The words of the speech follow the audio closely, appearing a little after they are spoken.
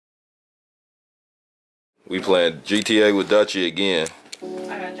We playing GTA with Dutchie again.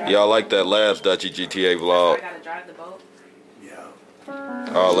 Y'all like that last Dutchie GTA vlog? I gotta drive the boat.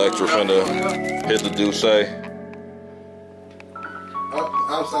 Yeah. Elektra finna hit the Dutchie. I'm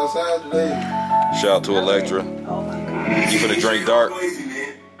outside today. Shout out to Elektra. Oh my god. You finna drink dark?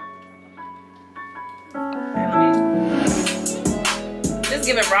 Just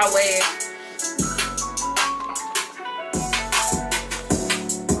give it raw wave.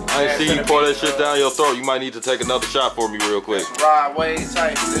 I ain't see you pour that shit down your throat. You might need to take another shot for me real quick. Rod wave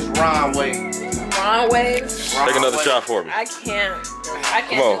type. This Ron wave. Wrong wave. Take another shot for me. I can't.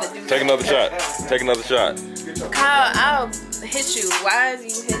 Come on, take another shot. Take another shot. Kyle, I'll hit you. Why is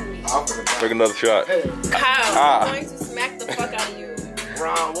you hitting me? Take another shot. Kyle, I'm going to smack the fuck out of you.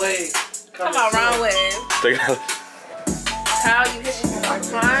 Ron wave. Come on, wrong wave. Take another. Kyle, you hit me one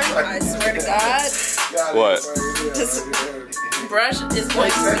time. I swear to God. What? This brush is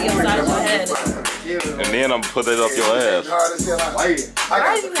going to be inside your head. And then I'm gonna put it up your ass.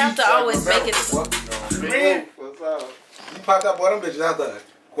 Why do you have to always make it? Man, you popped that boy, them bitches out there.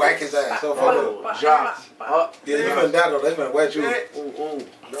 Whack his ass. So Josh. Yeah, you finna die though. They finna wet you. No,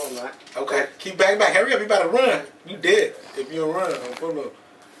 I'm not. Okay, keep back. Hurry up, you about to run. You dead. If you don't run, I'm putting up.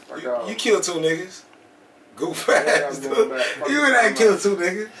 You killed 2 niggas. Go fast. You ain't that kill 2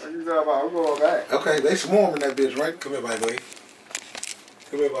 niggas. What you talking about? I'm going back. Okay, they swarming that bitch, right? Come here, my boy.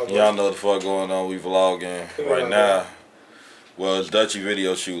 Come here, my boy. Y'all know what the fuck going on. We vlogging right now. Well, it's Dutchie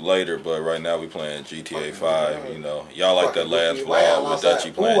video shoot later, but right now we playing GTA 5. You know, y'all like that last vlog with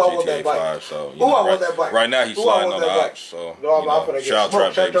Dutchie playing GTA 5. So, you know, right now he's sliding on the ops. So, you know, shout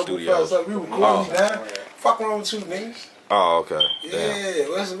out Trap Baby Studios. We recording now. Fuck wrong with you, niggas. Oh, okay. Yeah,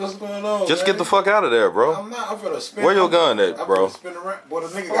 what's going on? Just get the fuck out of there, bro. I'm not. I'm finna spin. Where your gun at, bro? I'm finna spin around. Boy,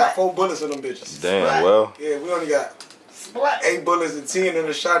 the nigga got 4 bullets in them bitches. Damn, well. Yeah, we only got 8 bullets and 10 in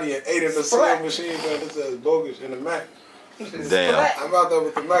the shotty and 8 in the sling machine gun. This is bogus in the Mac. Damn. I'm out there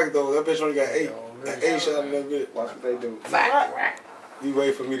with the Mac though. That bitch only got 8. 8 shots in that bitch. Watch what they do. You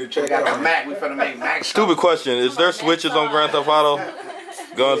wait for me to check out. The Mac. We finna make Mac. Stupid question. Is there switches on Grand Theft Auto?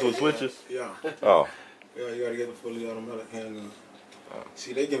 Guns with switches? Yeah. Oh. Yeah, you gotta get the fully automatic handgun.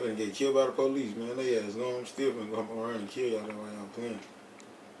 See, they gonna get killed by the police, man. They ass no, I'm still gonna come around and kill y'all while y'all playing.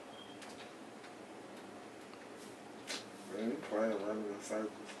 Man, you playing around in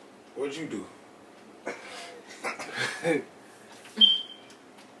circles. What'd you do?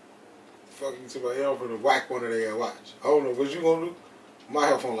 Fucking to my head for the whack one of their watch. I don't know what you gonna do. My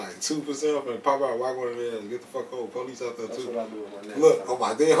health on like 2% and pop out, whack one of their ass. Get the fuck over. Police out there too. That's what I do with my neck. Look, oh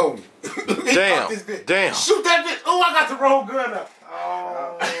my dead homie. Damn. Shoot that bitch. Oh, I got the wrong gun up.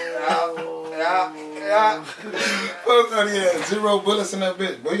 Oh, yeah. Fuck on yeah, 0 bullets in that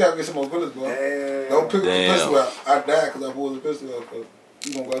bitch. Boy, you gotta get some more bullets, boy. Damn. Don't pick the pistol out. I died because I pulled the pistol out. So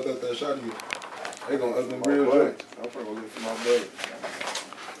you gonna go out there with that shot of you. They gonna up them real joints. I'm gonna go get some more bullets.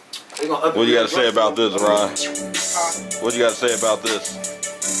 What you got to say about this, Ron? What you got to say about this?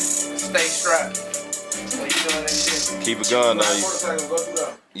 Stay strapped. When you doing that shit. Keep a gun on you.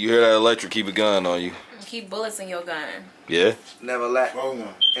 You hear that, Elektra? Keep a gun on you. Keep bullets in your gun. Yeah? Never lack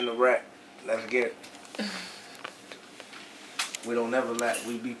in the rack. Let's get it. We don't never lack.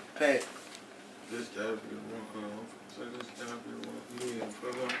 We be prepared. This guy be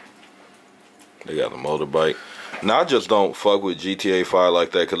They got a motorbike. Now, I just don't fuck with GTA 5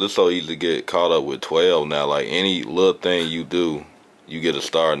 like that because it's so easy to get caught up with 12 now. Like, any little thing you do, you get a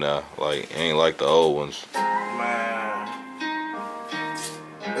star now. Like, it ain't like the old ones. Man.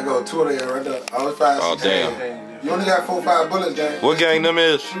 They go 2 of them right there. I was 5, oh, damn. You only got 4 or 5 bullets, gang. What gang them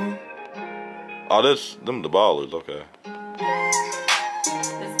is? Oh, them the ballers. Okay.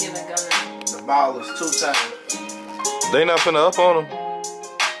 Let's give a gun. The ballers 2 times. They not finna up on them?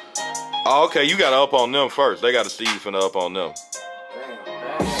 Oh, okay, you gotta up on them first. They gotta see you finna up on them. Damn.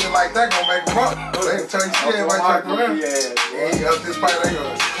 Shit like that gonna make them up. They tell you shit like that around. Yeah, up this fight, they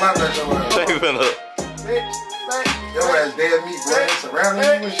gonna climb that your ass. They finna. Your ass dead meat, bro. They surrounding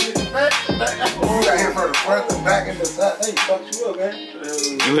you and shit. You got hit from the front, the back, and the side. They fucked you up, man.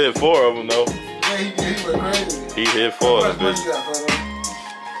 You hit 4 of them, though. Yeah, he went crazy. He hit 4 of them, bitch.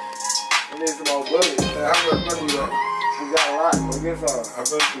 I need some more bullets. How much money you got? We got a lot. Go get some. I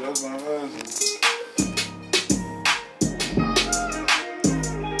bet you that's my husband.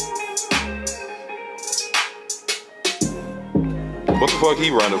 What the fuck he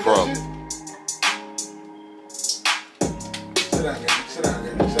running from? Sit down, gang. Sit down,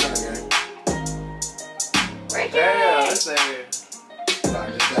 gang. Sit down, gang. Right there. Yeah, let's say it. Nah,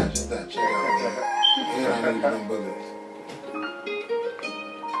 just that. Check out that. Yeah, I need them bullets.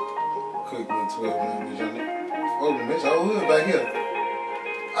 Quick 112 on that bitch. I need. Oh, bitch, whole hood back here.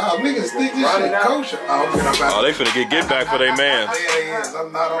 Oh, niggas think this shit kosher. Oh, okay, I'm about Oh, they finna get back for their man. Yeah, they is.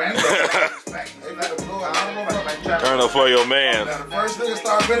 I'm not on that. Turn up for your man. Now, the first nigga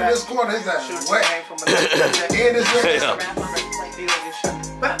start bending this corner, his ass wet. And this nigga.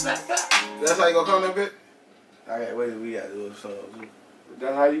 That's how you gonna come that bit? Alright, wait, we gotta do a song.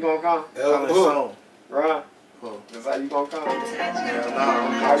 That's how you gonna come? Come a song. Right? That's how you gonna come? How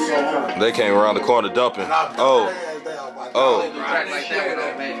you gonna come? They came around the corner dumping. Oh. Oh.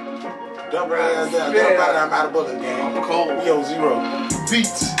 Dump her ass down. Get up out of out of bullet game. I'm cold. We on 0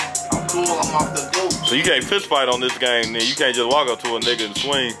 beats. I'm cool, I'm off the go. So you can't fist fight on this game, then you can't just walk up to a nigga and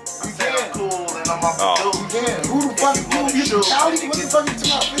swing. You can. I'm cool and I'm off the go. You can. Who the fuck you? You from Cali? What the fuck you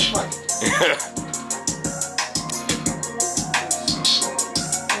talking about fist fight?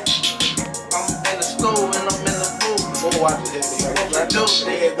 I'm in the store and I'm in the booth. Go watch it.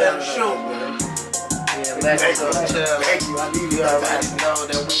 Nigga better shoot. Let's go chill. Thank you. I need you. I know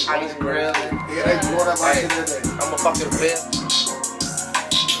that we ice grilling. Yeah, they doing that my shit today. I'm a fucking bitch.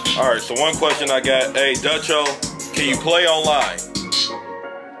 Alright, so one question I got. Hey, Dutcho, can you play online?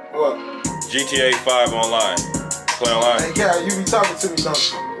 What? GTA 5 online. Play online? Hey, Cal, you be talking to me, don't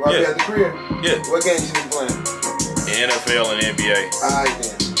you? While you at the crib? Yeah. What games you been playing? NFL and NBA. Alright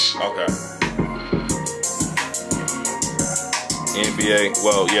then. Okay. NBA,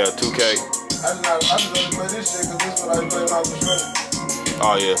 well, yeah, 2K. I just only play this shit because this is what I play when I was streaming.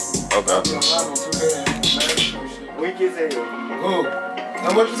 Oh, yeah. Okay. I'm on 2K and shit. We can say it. Who?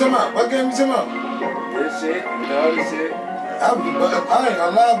 And what you talking about? What game you talking about? This shit, the other shit. I ain't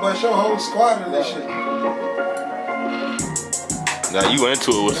gonna lie, but your whole squad in this shit. Now you into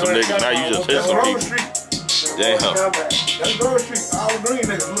it with some niggas. Now you just hit some people. Damn. That's Grove Street. All the green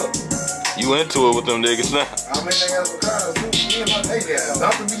niggas, look. You into it with them niggas now. I'll make that ass for cars too. Me and my hey there.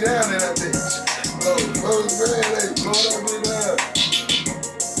 Nothing be down in that bitch. Oh, man, they blow that bitch down.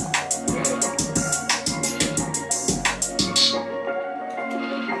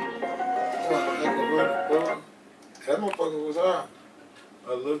 That motherfucker was hard. I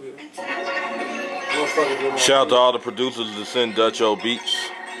love it. Shout out to all the producers that send Dutcho beats.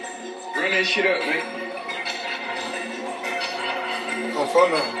 Run that shit up, man. On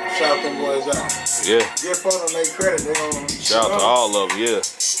phone number. Shout them boys out. Yeah. Get phone and make credit. They gonna shout out to all of them, yeah.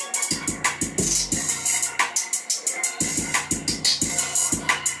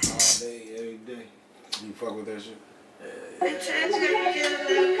 All day, every day. You fuck with that shit?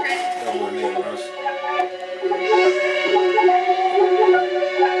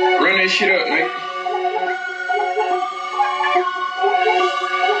 Run that shit up, man.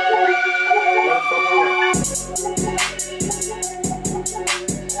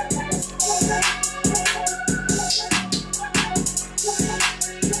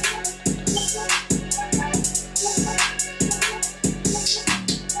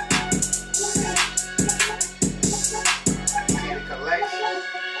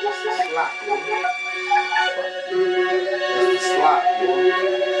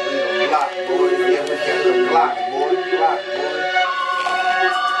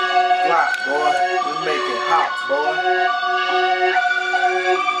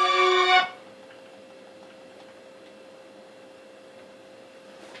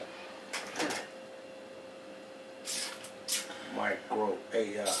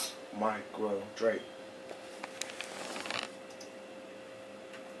 Micro Drake.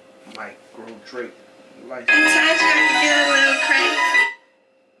 Micro Drake. Like sometimes I can get a little crazy.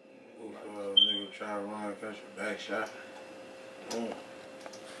 Nigga try to run, catch your back shot.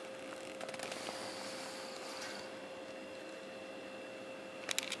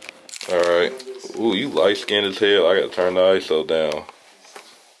 Alright. Ooh, you light skinned as hell. I gotta turn the ISO down.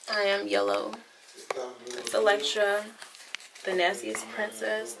 I am yellow. It's Elektra, the nastiest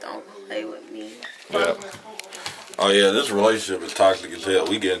princess. Don't play with me. Yeah. Oh yeah, this relationship is toxic as hell.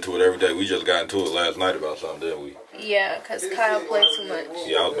 We get into it every day. We just got into it last night about something, didn't we? Yeah, because Kyle played too much.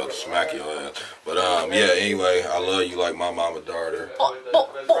 Yeah, I was about to smack your ass. But yeah, anyway, I love you like my mama daughter. I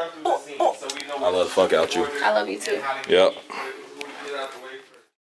love the fuck out you. I love you too. Yep.